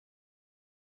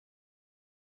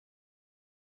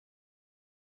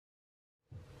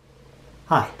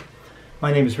Hi,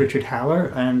 my name is Richard Haller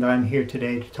and I'm here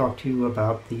today to talk to you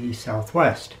about the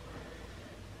Southwest.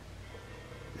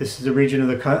 This is a region of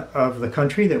the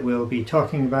country that we'll be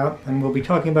talking about, and we'll be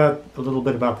talking about a little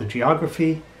bit about the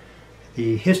geography,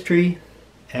 the history,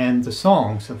 and the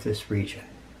songs of this region.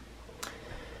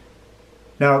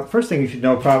 Now, the first thing you should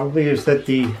know probably is that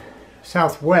the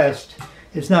Southwest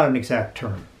is not an exact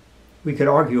term. We could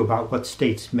argue about what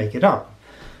states make it up.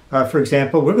 For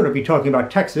example, we're going to be talking about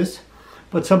Texas,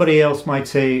 but somebody else might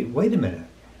say, wait a minute,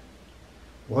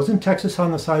 wasn't Texas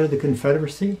on the side of the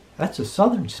Confederacy? That's a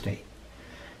southern state.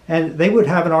 And they would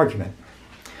have an argument.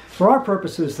 For our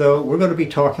purposes, though, we're going to be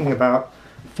talking about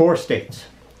 4 states: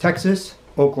 Texas,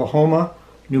 Oklahoma,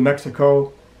 New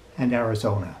Mexico, and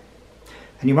Arizona.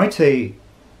 And you might say,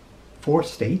 4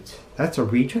 states? That's a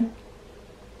region?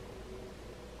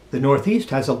 The Northeast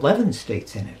has 11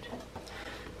 states in it.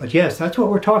 But yes, that's what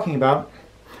we're talking about.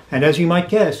 And as you might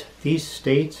guess, these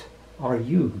states are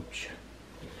huge.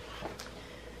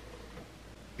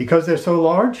 Because they're so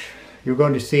large, you're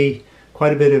going to see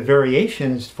quite a bit of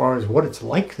variation as far as what it's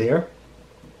like there.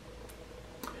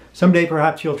 Someday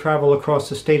perhaps you'll travel across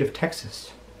the state of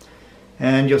Texas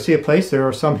and you'll see a place, there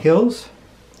are some hills.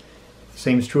 The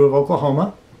same is true of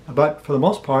Oklahoma, but for the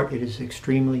most part it is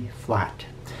extremely flat.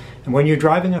 And when you're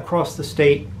driving across the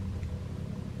state,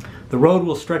 the road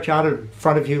will stretch out in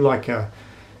front of you like a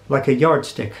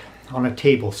yardstick on a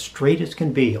table, straight as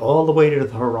can be, all the way to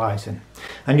the horizon.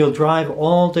 And you'll drive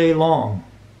all day long.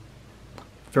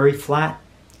 Very flat,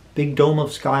 big dome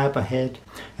of sky up ahead,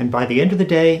 and by the end of the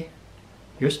day,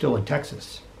 you're still in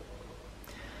Texas.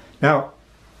 Now,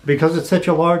 because it's such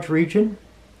a large region,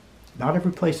 not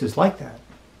every place is like that.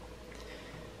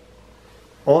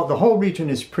 The whole region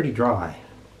is pretty dry,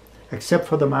 except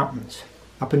for the mountains.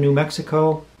 Up in New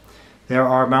Mexico, there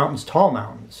are mountains, tall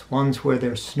mountains, ones where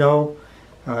there's snow,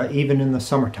 even in the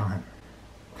summertime.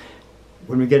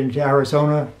 When we get into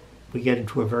Arizona, we get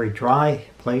into a very dry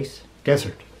place,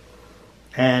 desert.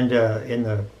 And in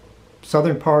the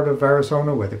southern part of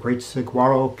Arizona, where the great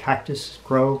saguaro cactus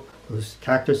grow, those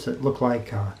cactus that look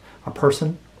like a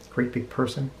person, a great big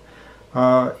person,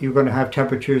 you're going to have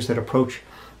temperatures that approach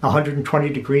 120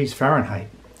 degrees Fahrenheit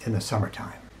in the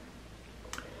summertime.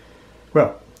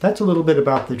 Well, that's a little bit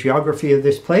about the geography of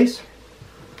this place.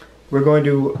 We're going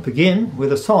to begin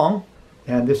with a song,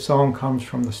 and this song comes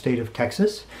from the state of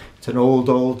Texas. It's an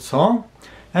old song,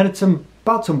 and it's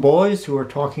about some boys who are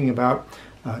talking about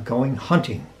going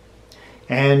hunting.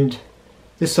 And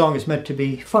this song is meant to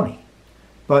be funny,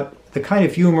 but the kind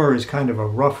of humor is kind of a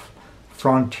rough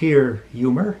frontier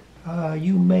humor.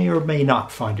 You may or may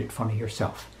not find it funny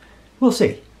yourself. We'll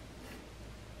see.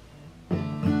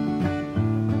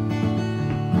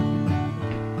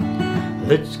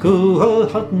 Let's go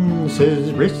a-huntin',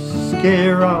 says Risky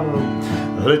Rob.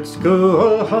 Let's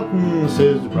go a-huntin',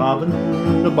 says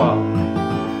Robin the Bob.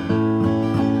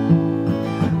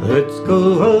 Let's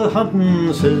go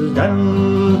a-huntin', says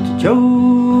Daniel to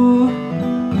Joe.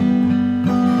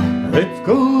 Let's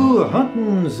go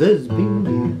a-huntin', says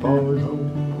Billy Barlow.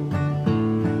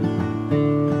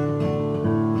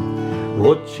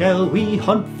 What shall we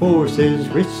hunt for, says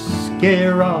Risky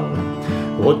Rob.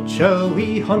 What shall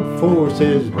we hunt for,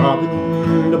 says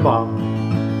Robin the Bob.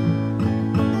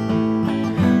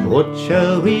 What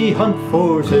shall we hunt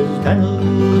for, says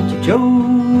Daniel to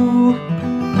Joe.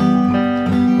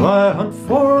 Why, hunt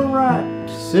for a rat,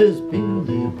 says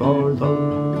Billy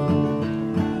Barlow.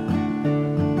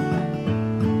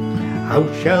 How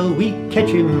shall we catch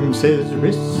him, says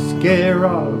Risky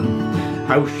Rob.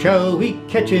 How shall we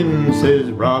catch him,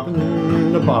 says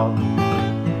Robin the Bob.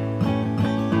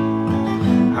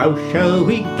 How shall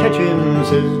we catch him,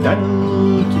 says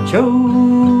Daniel to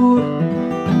Joe.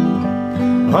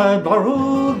 I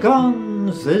borrow a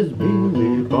gun, says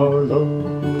Billy Barlow.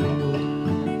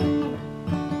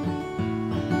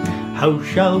 How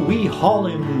shall we haul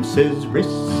him, says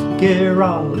Risky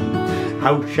Rob.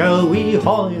 How shall we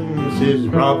haul him, says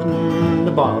Robin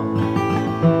the Bob.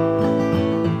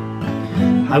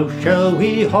 How shall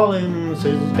we haul him,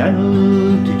 says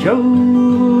Daniel to Joe.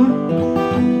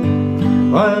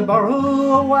 I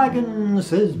borrow a wagon,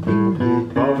 says Billy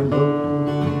Barlow.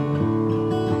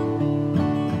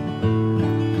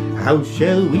 How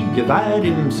shall we divide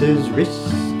him, says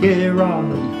Risky Rob.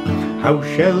 How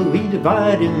shall we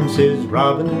divide him, says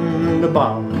Robin the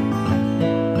Bob.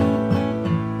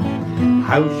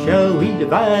 How shall we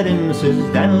divide him, says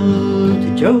Daniel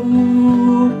to Joe.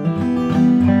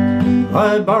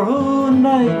 I borrow a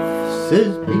knife,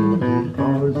 says Billy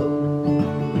Barlow.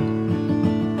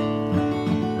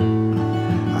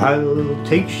 I'll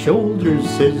take shoulders,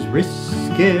 says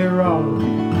Risky Rob.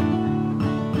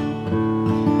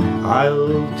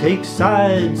 I'll take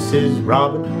sides, says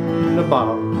Robin the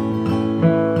Bob.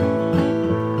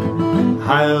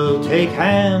 I'll take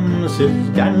ham, says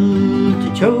Daniel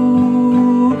to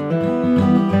choke.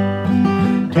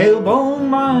 Tailbone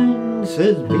mine,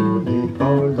 says Billy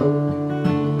Barlow.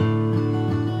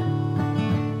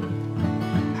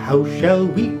 How shall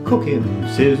we cook him,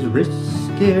 says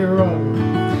Risky Rob.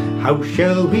 How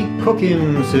shall we cook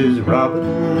him, says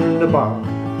Robin the Bob.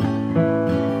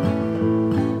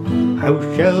 How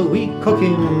shall we cook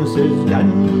him, says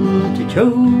Daniel to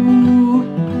choke.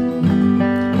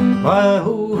 Why,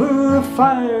 over a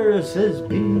fire, says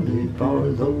Billy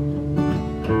Barlow.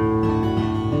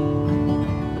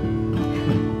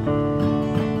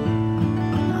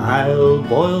 I'll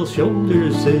boil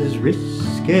shoulders, says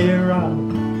Risky Rob.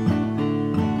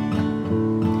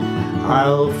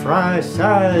 I'll fry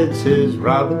sides, says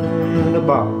Robin the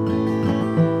Bob.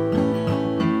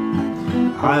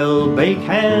 I'll bake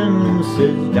ham,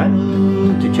 says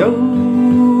Daniel to choke.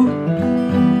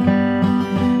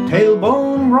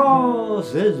 Tailbone raw,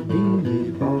 says Billy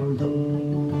Barlow.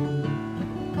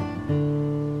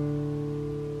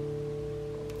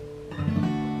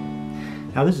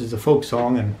 Now this is a folk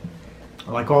song, and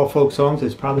like all folk songs,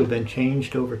 it's probably been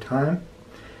changed over time.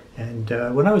 And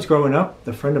when I was growing up,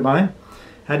 a friend of mine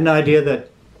had an idea that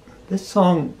this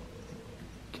song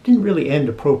didn't really end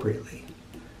appropriately.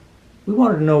 We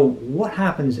wanted to know what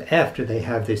happens after they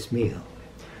have this meal.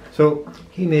 So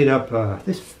he made up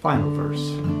this final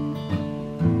verse.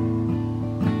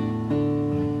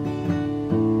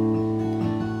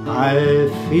 I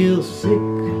feel sick,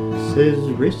 says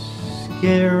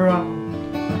Risky Rob.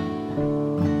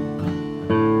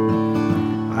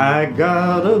 I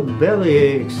got a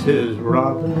bellyache, says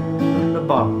Robin the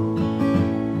Bob.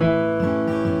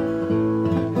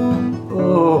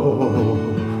 Oh,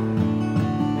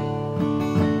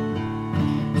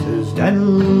 says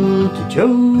Daniel to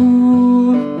Joe.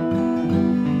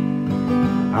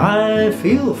 I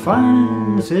feel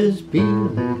fine, says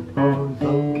Billy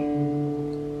Barlow.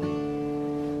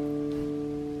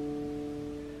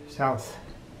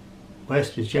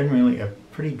 Southwest is generally a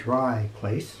pretty dry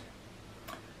place,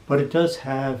 but it does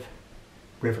have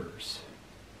rivers.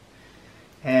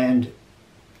 And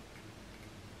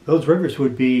those rivers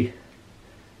would be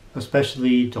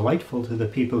especially delightful to the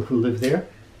people who live there.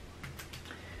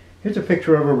 Here's a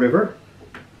picture of a river.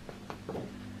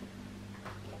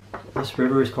 This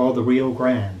river is called the Rio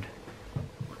Grande.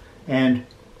 And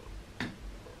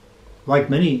like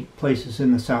many places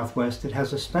in the Southwest, it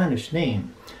has a Spanish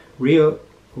name. Rio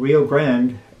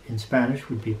Grande in Spanish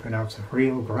would be pronounced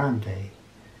Rio Grande,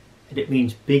 and it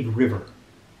means big river.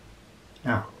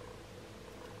 Now,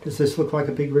 does this look like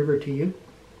a big river to you?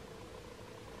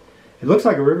 It looks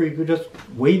like a river you could just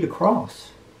wade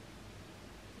across.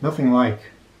 Nothing like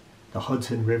the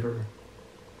Hudson River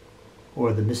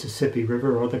or the Mississippi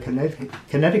River or the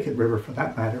Connecticut River for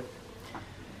that matter.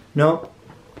 No,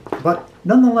 but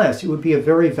nonetheless it would be a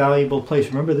very valuable place.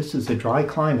 Remember, this is a dry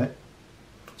climate,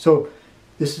 so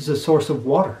this is a source of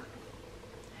water.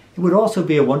 It would also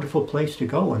be a wonderful place to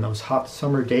go in those hot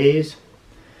summer days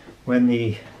when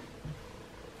the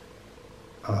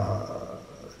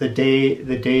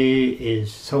day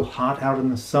is so hot out in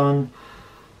the sun.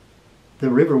 The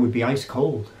river would be ice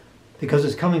cold because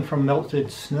it's coming from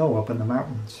melted snow up in the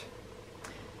mountains.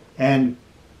 And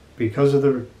because of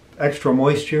the extra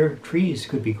moisture, trees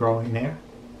could be growing there.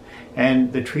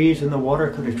 And the trees and the water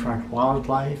could attract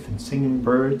wildlife and singing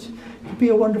birds. It would be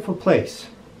a wonderful place.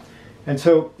 And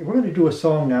so we're going to do a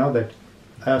song now that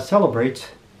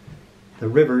celebrates the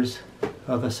rivers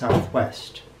of the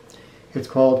Southwest. It's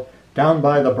called Down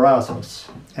by the Brazos.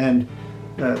 And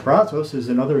Brazos is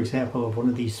another example of one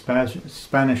of these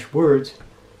Spanish words.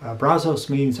 Brazos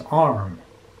means arm.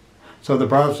 So the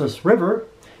Brazos River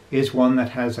is one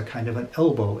that has a kind of an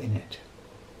elbow in it,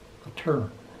 a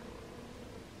turn.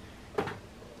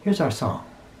 Here's our song.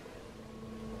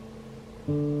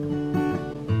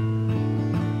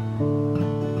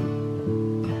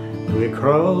 We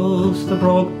crossed the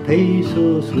broad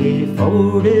Pesos, we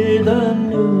forded the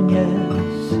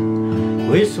Nunez,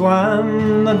 we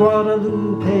swam the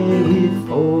Guadalupe, we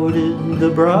forded the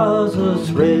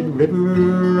Brazos, Red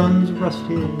River runs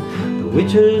rusty, the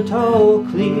Wichita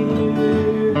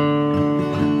clear.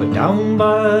 But down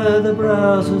by the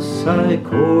Brazos I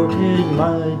courted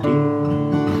my dear.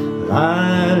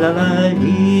 La la la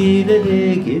dee da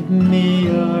dee, give me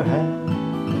your hand.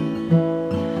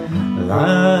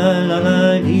 La la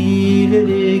la dee da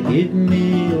dee, give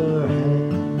me your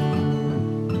hand.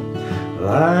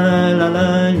 La la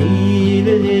la dee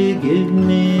da dee, give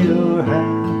me your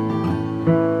hand.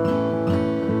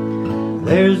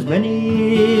 There's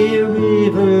many a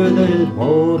river that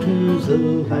waters the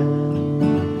land.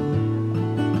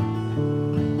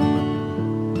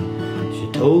 She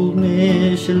told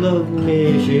me she loved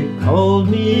me, she called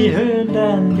me her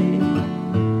dandy.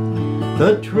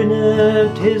 The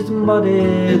Trinity is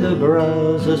muddy, the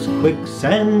Brazos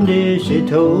quicksandy. She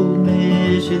told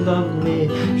me she loved me,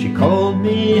 she called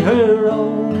me her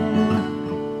own.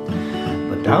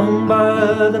 But down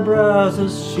by the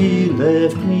Brazos she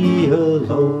left me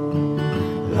alone.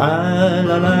 La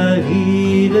la la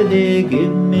dee la dee,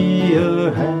 give me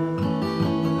your hand.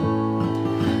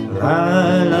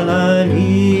 La la la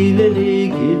dee la dee,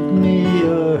 give me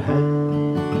your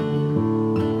hand.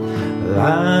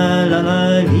 La la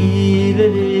la dee la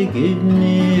dee, give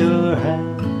me your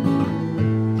hand.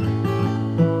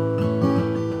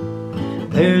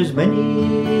 There's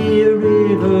many a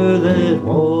river that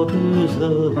waters the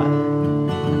land.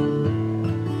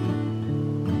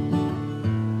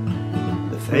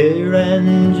 The fair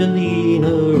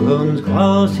Angelina runs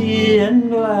glossy and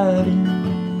gliding.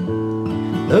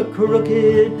 The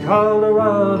crooked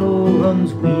Colorado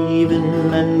runs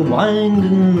weaving and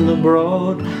winding. The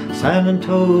broad San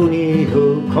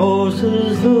Antonio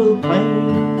courses the plain.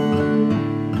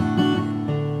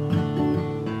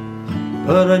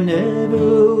 But I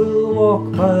never will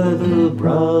walk by the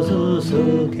Brazos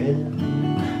again.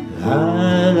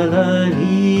 La la la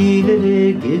dee la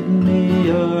dee, give me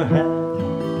your hand.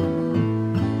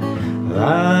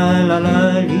 La la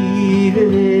la dee la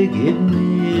dee, give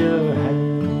me your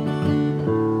hand.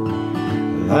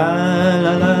 La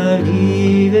la la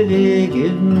dee la dee,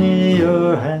 give me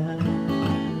your hand.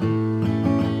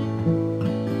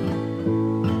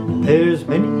 There's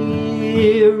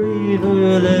many a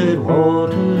river that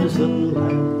waters the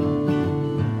land.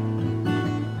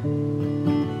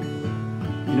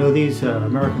 You know, these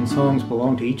American songs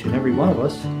belong to each and every one of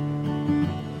us.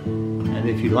 And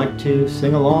if you'd like to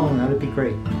sing along, that'd be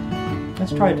great.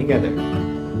 Let's try it together.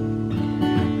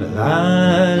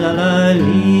 La la la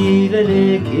dee la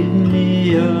dee, give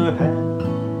me your hand.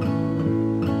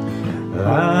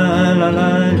 La la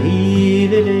la dee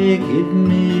la dee, give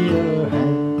me your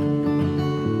hand.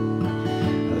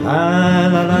 La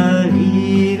la la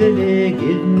dee la dee,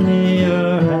 give me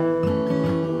your hand.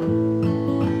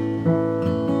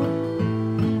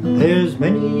 There's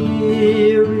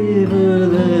many a river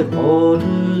that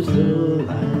waters the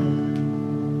land.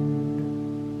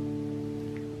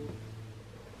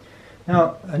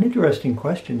 Now, an interesting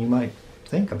question you might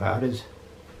think about is,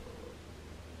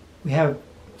 we have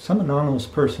some anonymous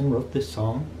person wrote this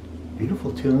song,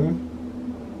 beautiful tune,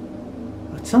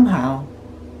 but somehow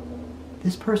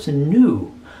this person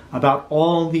knew about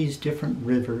all these different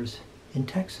rivers in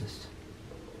Texas.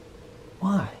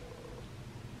 Why?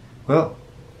 Well,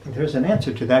 there's an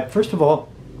answer to that. First of all,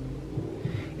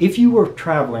 if you were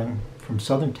traveling from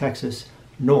southern Texas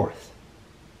north,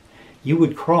 you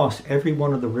would cross every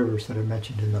one of the rivers that are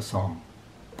mentioned in the song.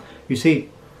 You see,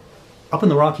 up in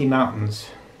the Rocky Mountains,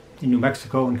 in New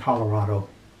Mexico and Colorado,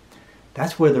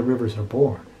 that's where the rivers are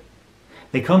born.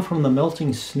 They come from the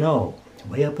melting snow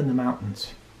way up in the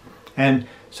mountains. And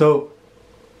so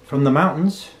from the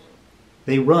mountains,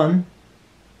 they run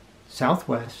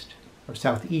southwest, or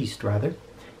southeast rather,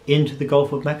 into the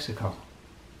Gulf of Mexico.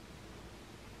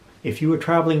 If you were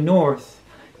traveling north,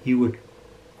 you would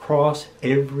cross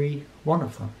every one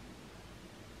of them.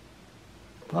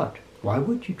 But why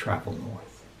would you travel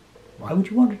north? Why would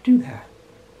you want to do that?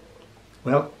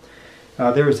 Well,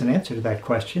 there is an answer to that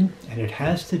question, and it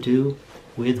has to do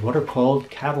with what are called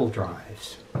cattle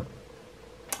drives.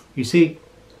 You see,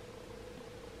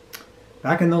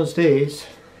 back in those days,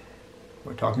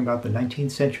 we're talking about the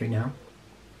 19th century now,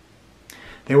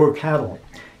 there were cattle,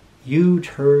 huge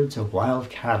herds of wild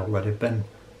cattle that had been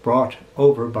brought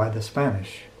over by the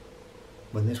Spanish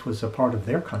when this was a part of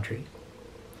their country.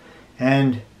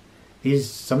 And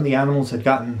some of the animals had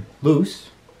gotten loose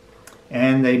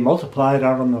and they multiplied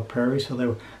out on the prairie,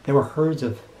 so there were herds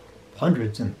of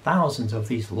hundreds and thousands of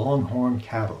these longhorn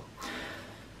cattle.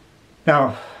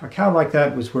 Now, a cow like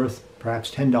that was worth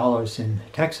perhaps $10 in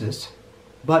Texas,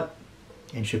 but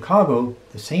in Chicago,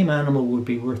 the same animal would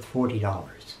be worth $40.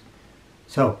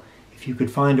 So, if you could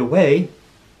find a way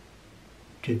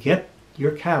to get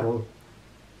your cattle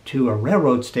to a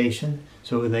railroad station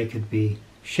so they could be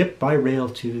shipped by rail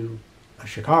to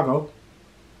Chicago,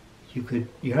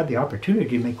 you had the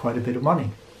opportunity to make quite a bit of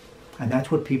money. And that's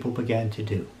what people began to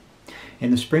do.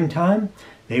 In the springtime,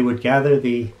 they would gather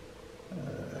the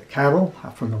cattle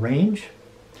from the range.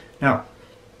 Now,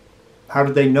 how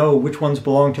did they know which ones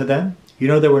belonged to them? You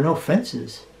know, there were no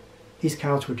fences. These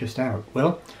cows were just out.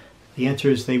 Well, the answer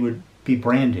is they would be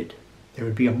branded. there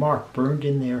would be a mark burned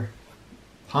in their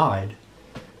hide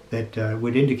that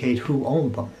would indicate who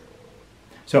owned them.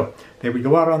 So they would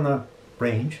go out on the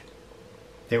range.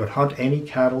 They would hunt any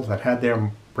cattle that had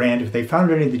their brand. If they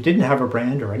found any that didn't have a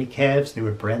brand or any calves, they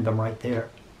would brand them right there.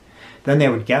 Then they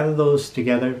would gather those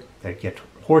together. They'd get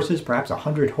horses, perhaps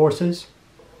 100 horses,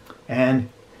 and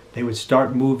they would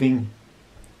start moving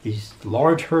these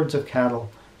large herds of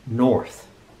cattle north.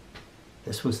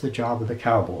 This was the job of the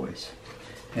cowboys.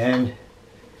 And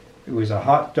it was a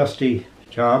hot, dusty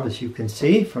job, as you can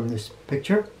see from this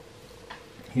picture.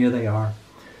 Here they are,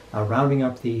 rounding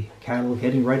up the cattle,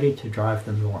 getting ready to drive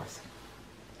them north.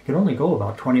 They could only go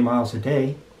about 20 miles a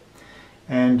day,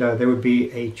 and there would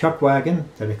be a chuck wagon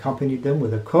that accompanied them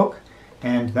with a cook,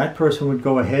 and that person would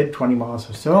go ahead 20 miles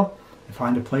or so and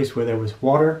find a place where there was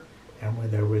water and where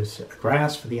there was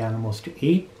grass for the animals to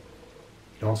eat.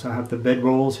 You'd also have the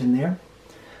bedrolls in there.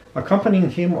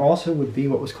 Accompanying him also would be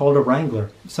what was called a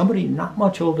wrangler, somebody not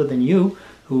much older than you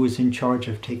who was in charge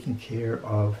of taking care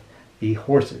of the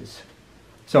horses.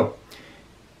 So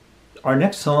our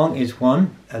next song is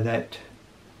one that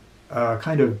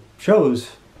kind of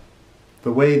shows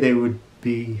the way they would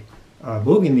be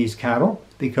moving these cattle,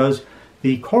 because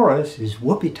the chorus is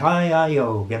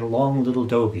whoopee-tie-I-O, get along little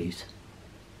dogies.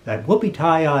 That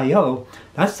whoopee-tie-I-O,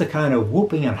 that's the kind of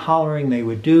whooping and hollering they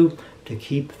would do to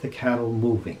keep the cattle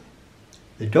moving.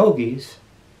 The dogies,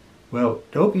 well,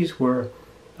 dogies were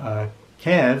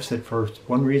calves that for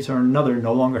one reason or another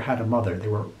no longer had a mother. They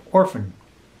were orphan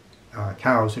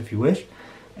cows, if you wish,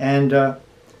 and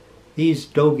these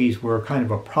dogies were kind of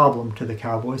a problem to the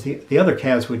cowboys. The other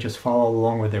calves would just follow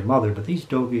along with their mother, but these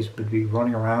dogies would be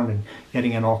running around and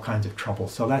getting in all kinds of trouble.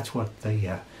 So that's what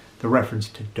the reference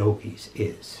to dogies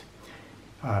is.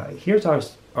 Here's our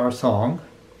song,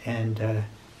 and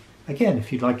again,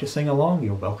 if you'd like to sing along,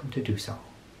 you're welcome to do so.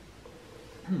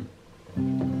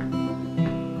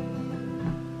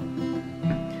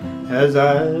 As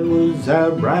I was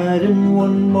out riding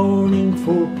one morning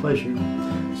for pleasure,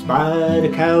 spied a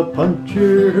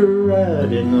cowpuncher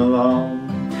riding along.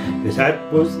 His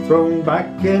hat was thrown back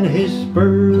and his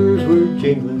spurs were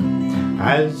jingling.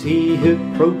 As he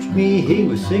approached me, he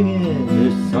was singing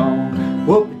this song.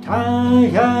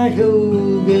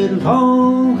 Whoop-a-tie-hi-ho, get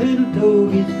along, little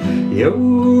dogies. Your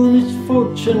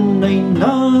misfortune ain't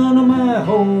none of my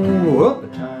own.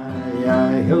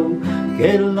 Whoop-a-tie-hi-ho,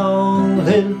 get along,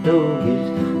 little dogies.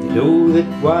 You know that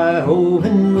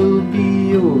Wyoming will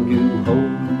be your new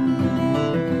home.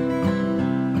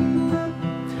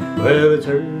 Well, it's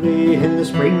early in the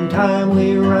springtime,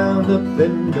 we round up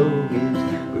them dogies.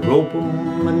 We rope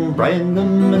 'em and brand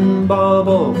 'em and bob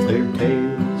off their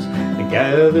tails. And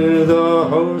gather the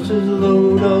horses,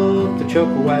 load up the chuck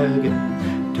wagon,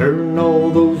 turn all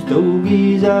those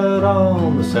dogies out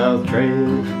on the south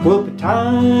trail.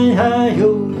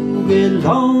 Whoop-a-tie-hi-ho, get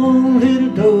along, little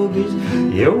dogies.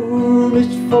 Your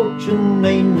misfortune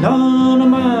ain't none of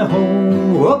my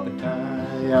own.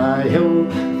 Whoop-a-tie-hi-ho,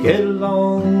 get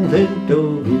along, little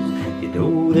dogies. You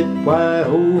know that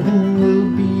Wyoming will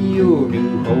be your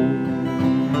new home.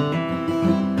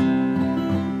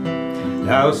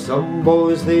 Now some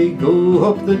boys, they go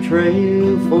up the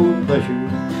trail for pleasure,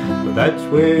 but that's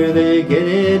where they get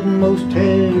it most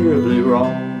terribly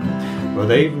wrong. For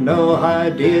they've no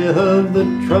idea of the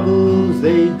troubles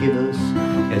they give us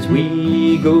as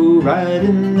we go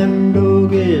riding them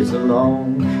dogies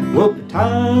along.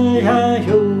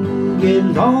 Whoop-a-tie-hi-ho, get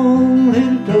along,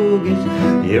 little dogies.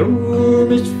 Your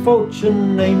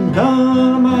misfortune ain't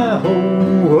none of my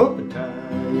own.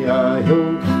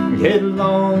 Whoop-a-tie-hi-ho, get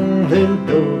along, little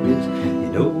dogies.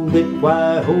 You know that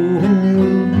Wyoming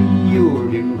will be your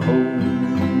new home.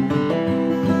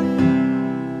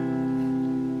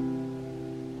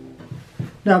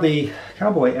 Now the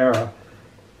cowboy era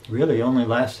really only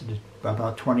lasted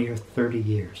about 20 or 30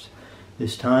 years.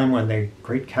 This time when the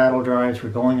great cattle drives were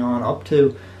going on up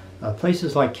to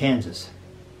places like Kansas,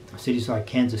 cities like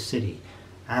Kansas City,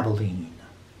 Abilene,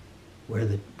 where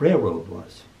the railroad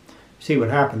was. See, what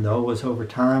happened though was over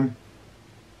time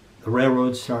the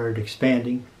railroads started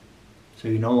expanding, so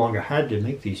you no longer had to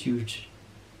make these huge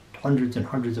hundreds and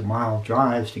hundreds of mile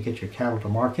drives to get your cattle to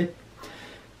market.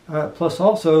 Plus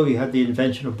also you had the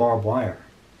invention of barbed wire.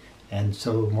 And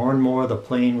so more and more the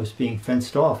plain was being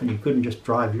fenced off and you couldn't just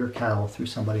drive your cattle through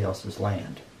somebody else's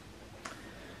land.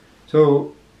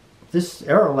 So this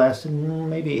era lasted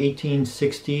maybe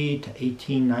 1860 to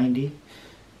 1890.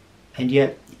 And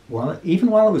yet, well,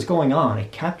 even while it was going on,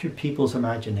 it captured people's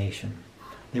imagination.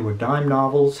 There were dime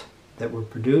novels that were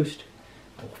produced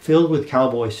filled with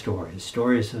cowboy stories.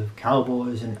 Stories of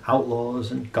cowboys and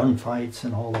outlaws and gunfights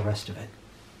and all the rest of it.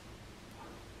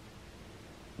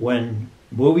 when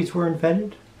movies were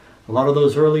invented, a lot of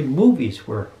those early movies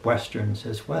were westerns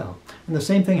as well. And the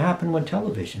same thing happened when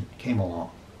television came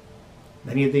along.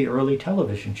 Many of the early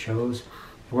television shows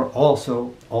were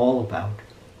also all about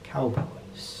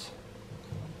cowboys.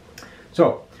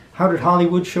 So, how did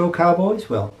Hollywood show cowboys?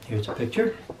 Well, here's a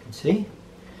picture, you can see.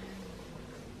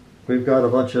 We've got a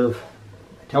bunch of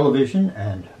television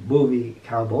and movie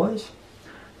cowboys.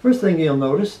 First thing you'll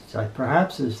notice,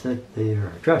 perhaps, is that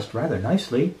they're dressed rather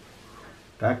nicely.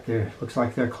 Back there, looks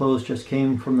like their clothes just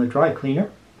came from the dry cleaner.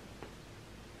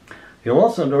 You'll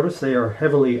also notice they are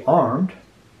heavily armed.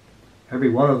 Every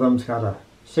one of them's got a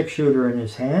 6-shooter in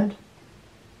his hand.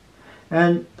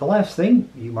 And the last thing,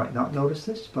 you might not notice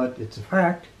this, but it's a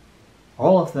fact,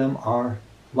 all of them are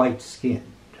light-skinned.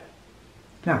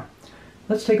 Now,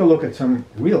 let's take a look at some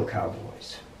real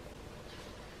cowboys.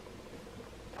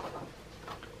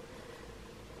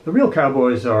 The real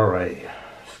cowboys are a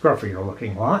scruffier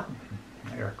looking lot.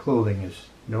 Their clothing is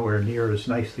nowhere near as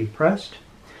nicely pressed.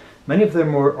 Many of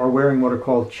them are wearing what are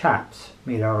called chaps,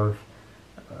 made out of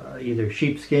either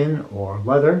sheepskin or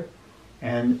leather,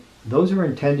 and those are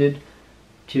intended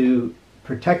to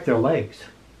protect their legs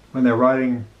when they're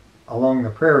riding along the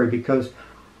prairie, because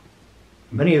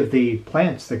many of the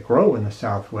plants that grow in the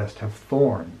Southwest have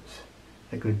thorns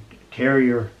that could tear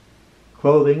your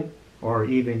clothing or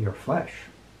even your flesh.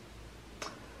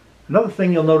 Another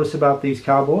thing you'll notice about these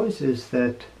cowboys is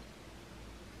that,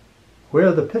 where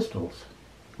are the pistols?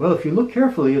 Well, if you look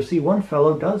carefully, you'll see one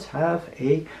fellow does have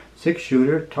a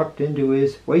 6-shooter tucked into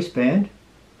his waistband,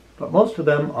 but most of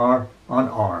them are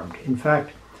unarmed. In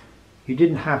fact, you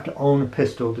didn't have to own a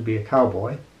pistol to be a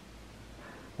cowboy.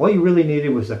 All you really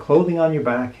needed was the clothing on your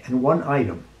back and one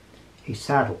item, a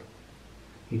saddle.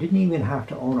 You didn't even have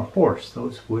to own a horse.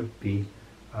 Those would be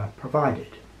provided.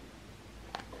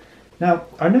 Now,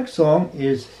 our next song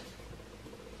is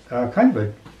kind of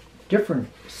a different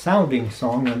sounding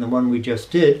song than the one we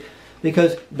just did,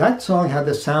 because that song had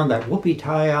the sound, that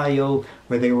whoopee-tie-I-O,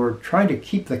 where they were trying to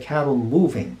keep the cattle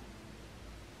moving.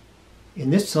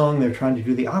 In this song, they're trying to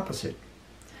do the opposite.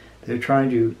 They're trying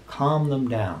to calm them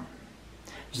down.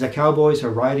 As the cowboys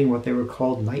are riding what they were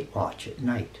called night watch at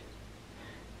night.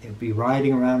 They would be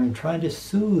riding around and trying to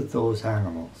soothe those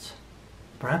animals,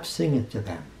 perhaps sing it to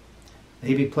them.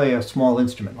 Maybe play a small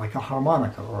instrument like a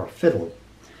harmonica or a fiddle.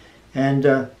 And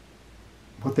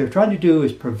what they're trying to do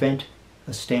is prevent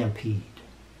a stampede.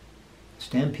 A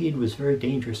stampede was a very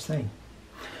dangerous thing.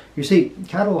 You see,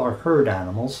 cattle are herd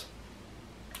animals,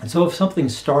 and so if something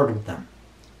startled them,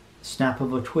 the snap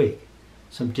of a twig,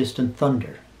 some distant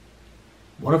thunder,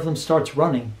 one of them starts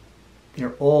running,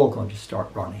 they're all going to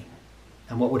start running.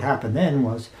 And what would happen then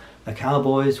was the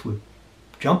cowboys would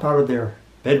jump out of their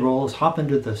bedrolls, hop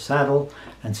into the saddle,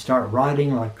 and start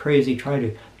riding like crazy, trying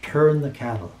to turn the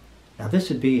cattle. Now this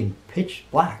would be in pitch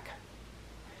black.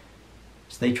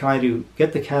 So they try to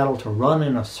get the cattle to run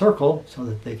in a circle so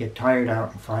that they get tired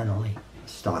out and finally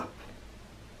stop.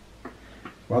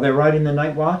 While they're riding the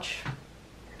night watch,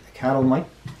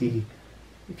 the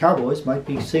cowboys might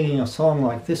be singing a song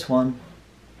like this one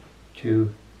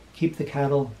to keep the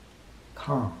cattle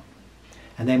calm.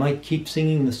 And they might keep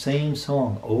singing the same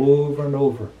song over and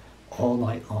over all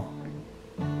night long.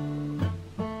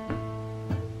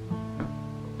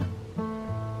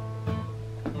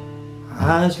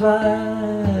 Eyes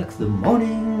like the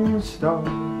morning star,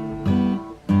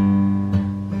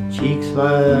 cheeks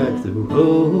like the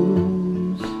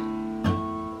rose.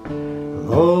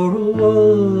 Laura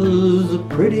was a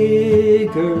pretty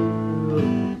girl,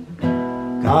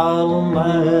 God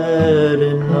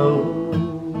Almighty knows.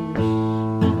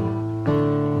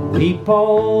 Weep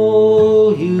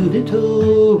all you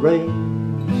little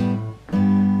rains,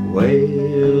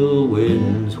 wail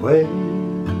winds wail,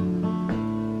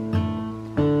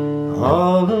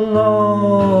 all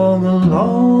along,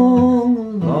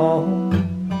 along, along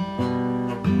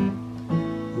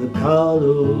the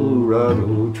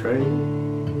Colorado Trail.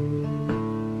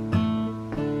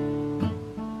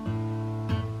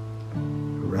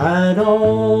 Ride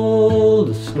all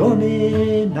the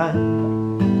stormy night,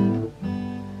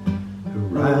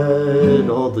 ride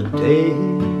all the day,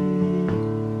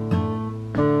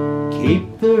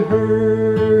 keep the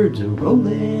herds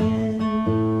rolling,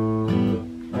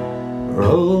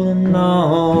 rolling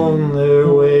on their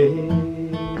way.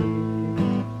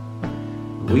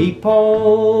 Weep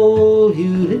all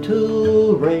you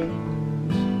little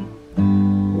rains,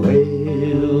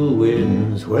 wail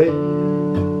winds wail,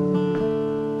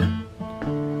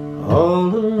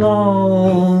 all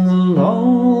along,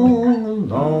 along,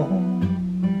 along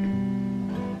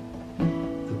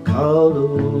the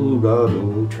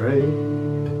Colorado Trail.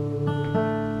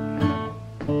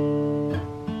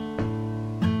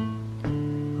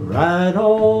 at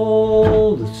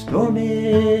all the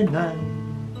stormy night.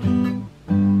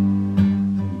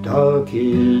 Dark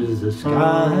is the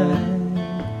sky.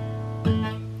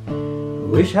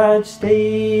 Wish I'd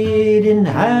stayed in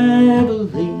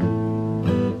Abilene,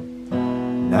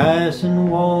 nice and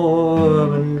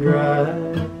warm and dry.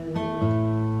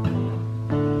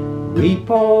 Weep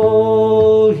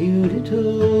all you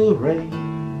little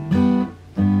rain,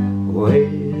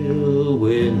 wail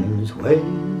winds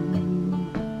wail.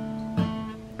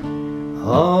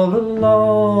 All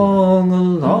along,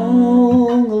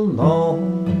 along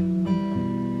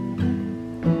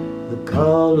the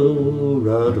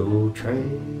Colorado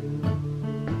Trail.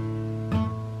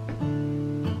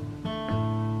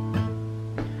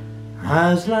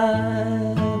 Eyes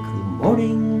like the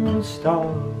morning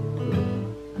star,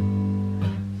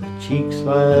 the cheeks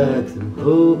like the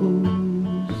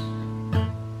rose.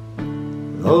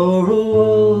 Laura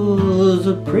was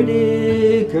a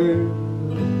pretty girl,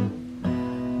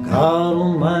 God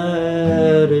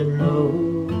Almighty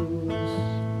knows.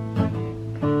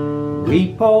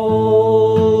 Weep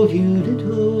all you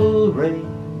little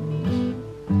rains,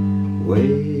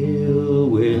 wail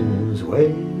winds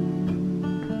wail.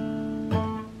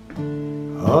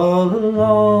 All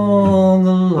along,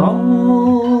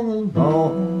 along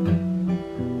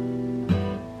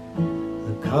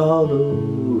the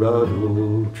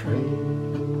Colorado Trail.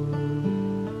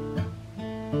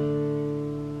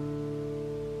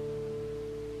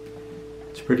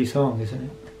 It's a pretty song, isn't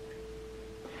it?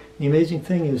 The amazing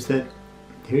thing is that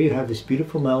here you have this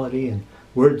beautiful melody and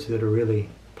words that are really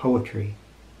poetry,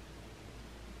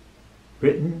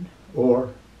 written,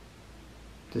 or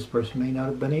this person may not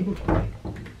have been able to write,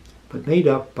 but made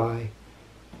up by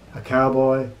a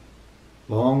cowboy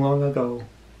long, long ago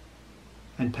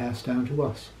and passed down to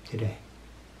us today.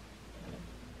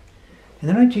 In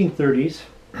the 1930s,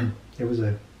 there was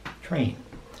a train.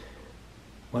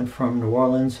 Went from New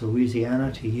Orleans,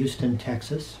 Louisiana to Houston,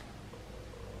 Texas.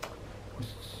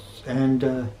 And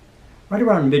right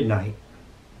around midnight,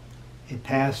 it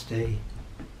passed a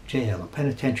jail, a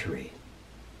penitentiary,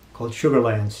 called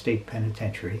Sugarland State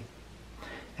Penitentiary.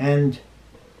 And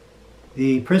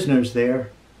the prisoners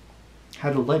there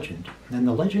had a legend. And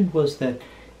the legend was that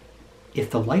if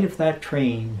the light of that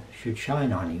train should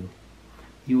shine on you,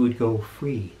 you would go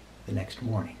free the next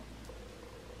morning.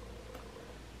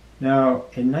 Now,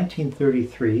 in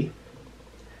 1933,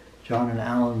 John and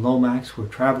Alan Lomax were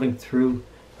traveling through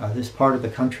this part of the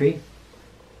country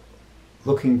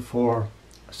looking for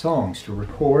songs to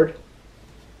record,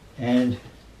 and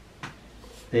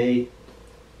they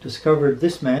discovered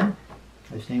this man.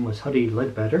 His name was Huddie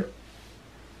Ledbetter.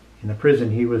 In the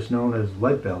prison he was known as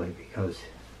Leadbelly because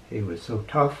he was so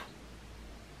tough.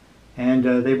 And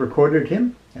they recorded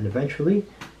him and eventually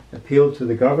appealed to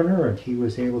the governor, and he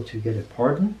was able to get a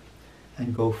pardon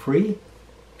and go free,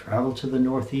 travel to the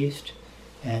Northeast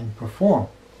and perform.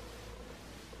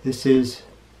 This is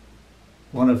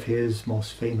one of his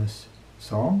most famous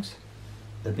songs,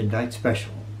 the Midnight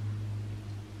Special.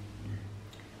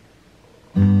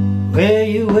 Where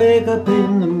you wake up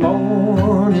in the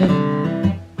morning,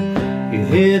 you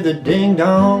hear the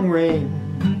ding-dong ring,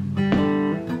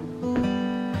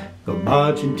 go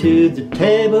marching to the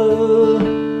table,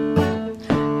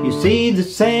 you see the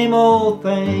same old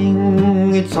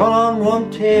thing, it's all on one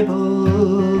table,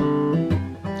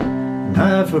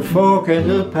 knife, a fork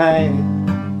and a pan.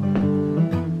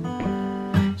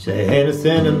 Say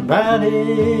anything about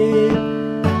it,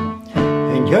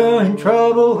 and you're in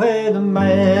trouble where the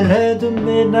man had the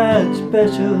midnight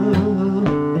special.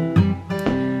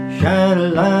 Shine a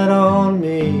light on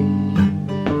me,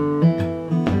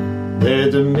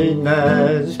 there's a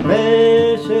midnight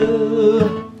special.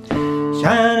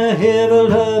 Shine a heavy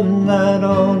loving light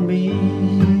on me.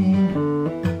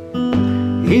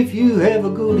 If you ever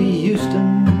go to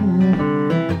Houston,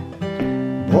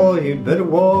 boy, you better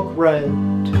walk right.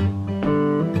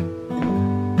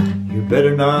 You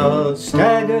better not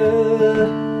stagger,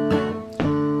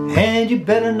 and you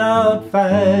better not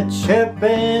fight. Sheriff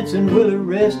Benson will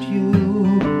arrest you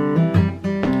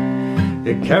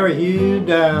and carry you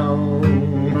down.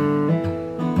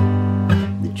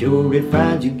 The jury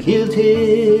finds you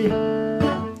guilty,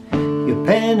 you're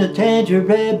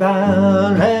penitentiary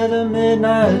bound. At a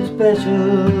midnight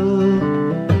special,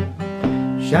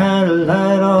 shine a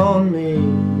light on me.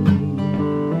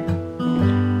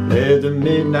 Let the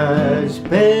midnight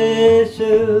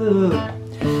special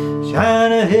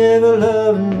shine a heavy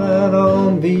loving light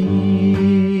on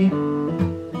me.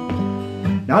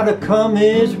 Now to come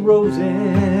is Rosie,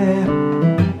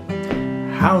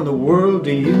 how in the world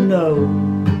do you know?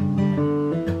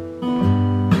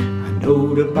 I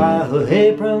know to by her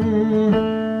apron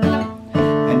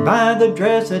and by the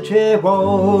dress that she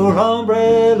wore,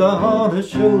 umbrella on her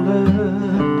shoulder,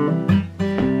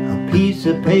 a piece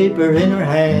of paper in her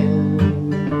hand.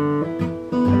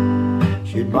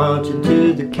 She'd march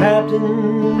into the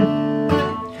captain.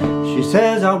 She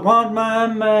says, I want my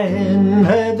man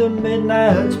at the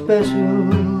midnight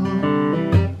special.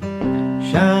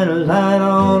 Shine a light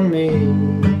on me.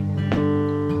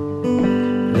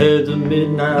 Let the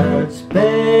midnight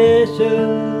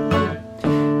special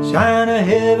shine a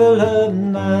heavy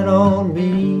loving light on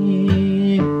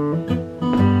me.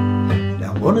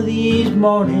 Now one of these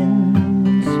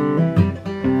mornings,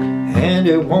 and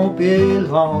it won't be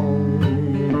long,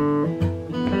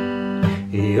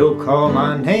 he'll call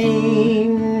my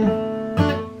name,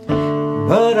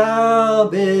 but I'll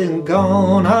be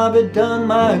gone, I'll be done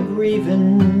my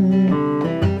grieving,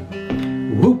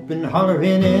 whooping,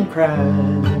 hollering and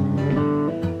crying,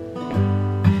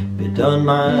 be done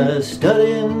my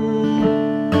studying,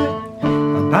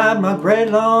 about my great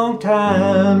long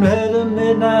time. Let the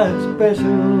midnight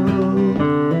special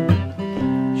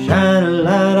shine a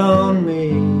light on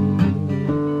me.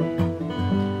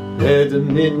 Let the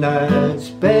midnight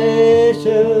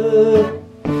special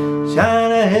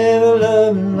shine a heavy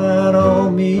loving light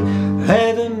on me.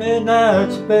 Let the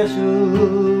midnight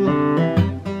special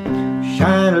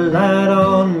shine a light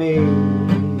on me.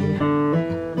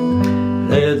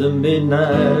 Let the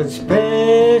midnight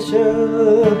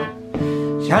special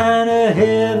shine a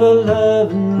heavy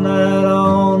loving light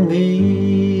on me.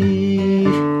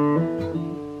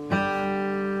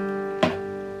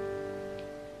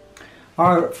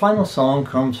 Our final song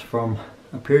comes from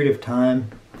a period of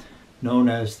time known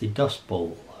as the Dust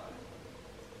Bowl,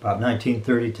 about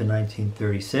 1930 to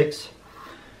 1936.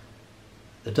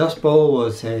 The Dust Bowl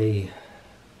was an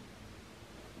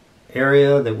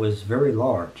area that was very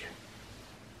large,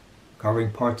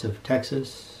 covering parts of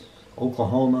Texas,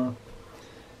 Oklahoma,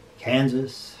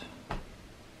 Kansas,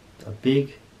 a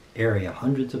big area,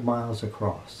 hundreds of miles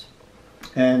across.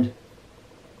 And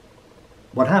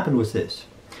what happened was this.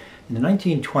 In the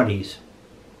 1920s,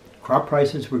 crop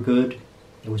prices were good.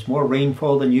 There was more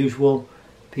rainfall than usual.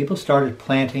 People started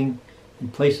planting in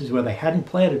places where they hadn't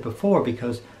planted before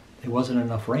because there wasn't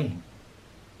enough rain.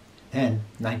 Then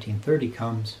 1930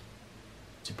 comes.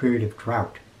 It's a period of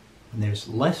drought, and there's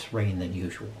less rain than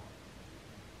usual.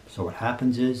 So what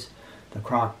happens is the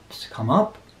crops come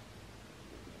up,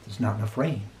 there's not enough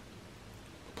rain.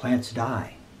 Plants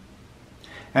die.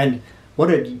 And what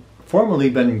had formerly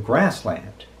been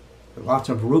grassland, with lots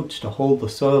of roots to hold the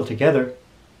soil together,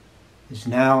 is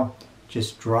now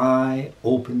just dry,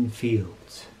 open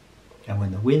fields. And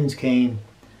when the winds came,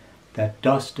 that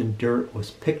dust and dirt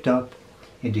was picked up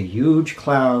into huge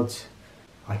clouds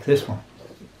like this one.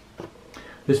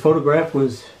 This photograph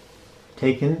was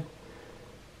taken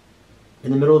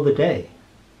in the middle of the day,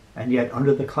 and yet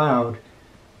under the cloud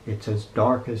it's as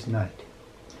dark as night.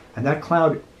 And that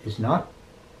cloud is not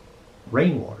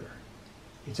rainwater.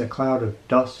 It's a cloud of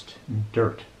dust and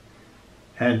dirt.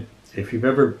 And if you've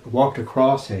ever walked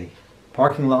across a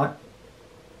parking lot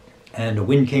and a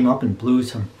wind came up and blew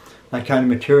some that kind of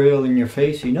material in your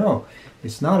face, you know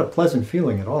it's not a pleasant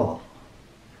feeling at all.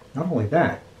 Not only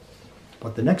that,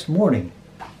 but the next morning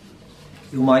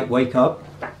you might wake up,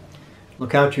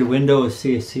 look out your window and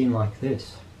see a scene like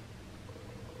this.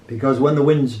 Because when the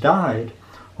winds died,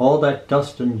 all that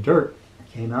dust and dirt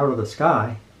came out of the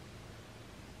sky,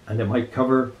 and it might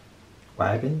cover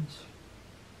wagons,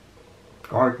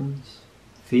 gardens,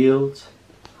 fields.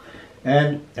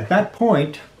 And at that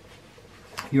point,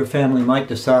 your family might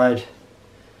decide,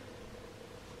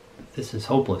 this is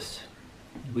hopeless.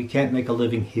 We can't make a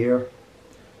living here.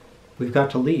 We've got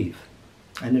to leave.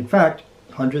 And in fact,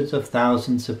 hundreds of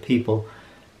thousands of people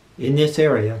in this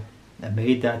area have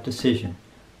made that decision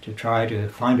to try to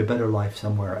find a better life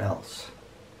somewhere else.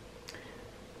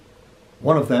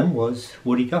 One of them was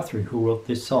Woody Guthrie, who wrote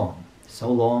this song,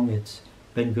 So Long It's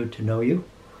Been Good to Know You,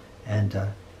 and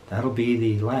that'll be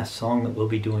the last song that we'll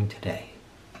be doing today.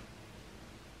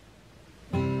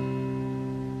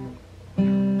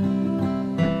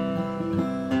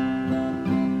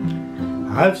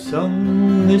 I've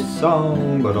sung this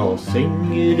song, but I'll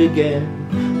sing it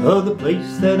again, of the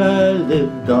place that I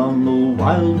lived on the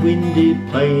wild windy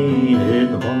plain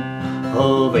in the month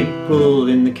of April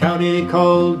in the county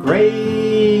called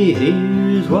Gray.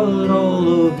 Here's what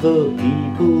all of the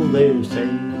people there say: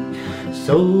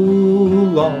 so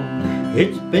long,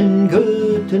 it's been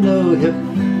good to know you.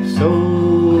 So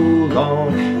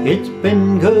long, it's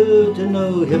been good to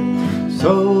know you.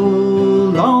 So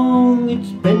long,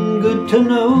 it's been good to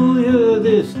know you.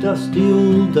 This dusty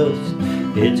old dust,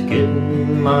 it's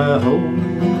getting my home,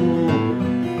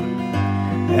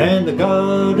 and I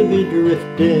gotta be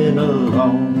drifting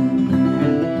along.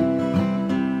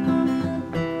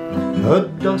 A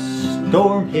dust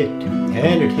storm hit,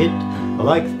 and it hit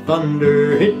like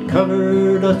thunder. It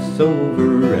covered us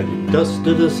over and it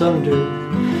dusted us under.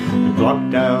 It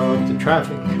blocked out the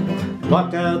traffic,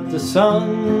 blocked out the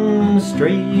sun.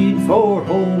 Straight for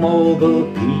home all the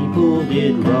people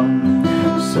did run.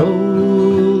 So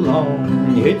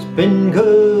long, it's been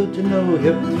good to know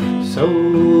you. So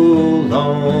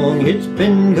long, it's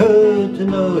been good to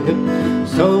know you.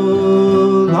 So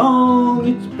long,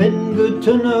 it's been good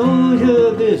to know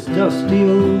you. This dusty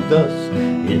old dust,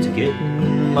 it's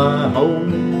getting my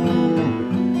home,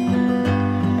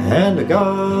 and I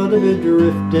gotta be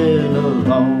drifting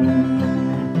along.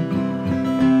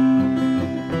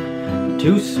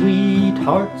 Two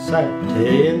sweethearts sat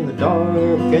in the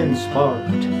dark and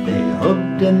sparked. They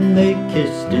hugged and they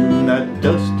kissed in that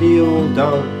dusty old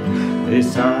dark. They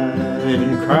sighed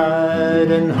and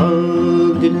cried and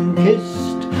hugged and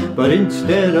kissed, but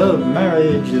instead of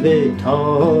marriage they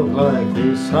talk like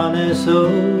this. Honey, so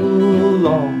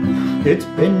long, it's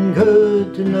been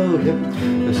good to know you.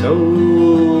 So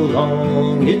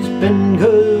long, it's been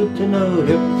good to know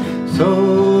you. So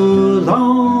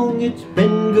long, it's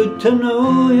been good to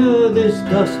know you. This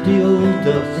dusty old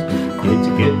dust, it's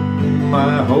getting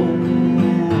my home,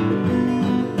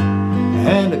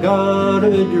 and I gotta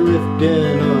be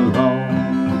drifting along.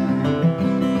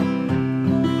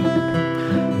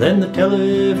 Then the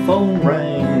telephone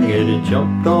rang, it had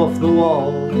jumped off the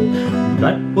wall.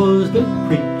 That was the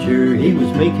preacher, he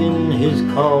was making his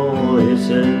call. He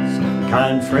says,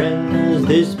 kind friends,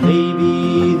 this may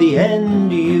be the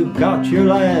end. You've got your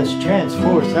last chance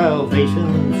for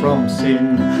salvation from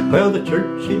sin. Well, the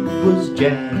church, it was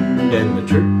jammed, and the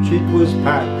church, it was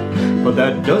packed, but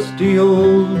that dusty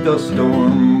old dust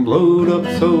storm blowed up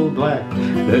so black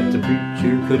that the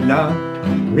preacher could not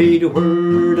read a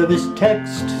word of his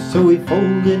text. So he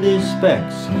folded his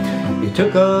specs, he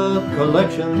took up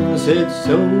collections, said,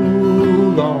 so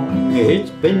long, it's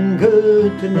been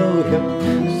good to know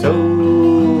you. So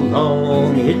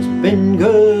long, it's been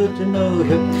good to know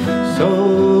you. So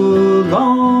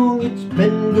long, it's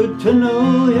been good to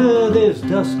know you. This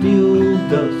dusty old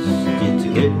dust, it's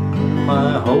getting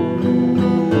my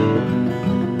home,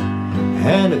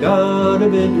 and I gotta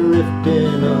be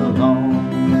drifting along.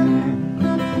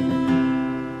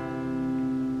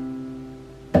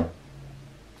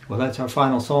 Well, that's our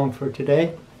final song for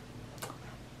today.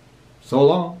 So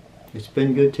long, it's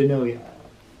been good to know you.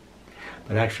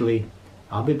 But actually,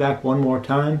 I'll be back one more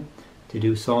time to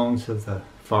do songs of the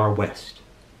far west.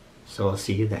 So I'll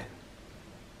see you then.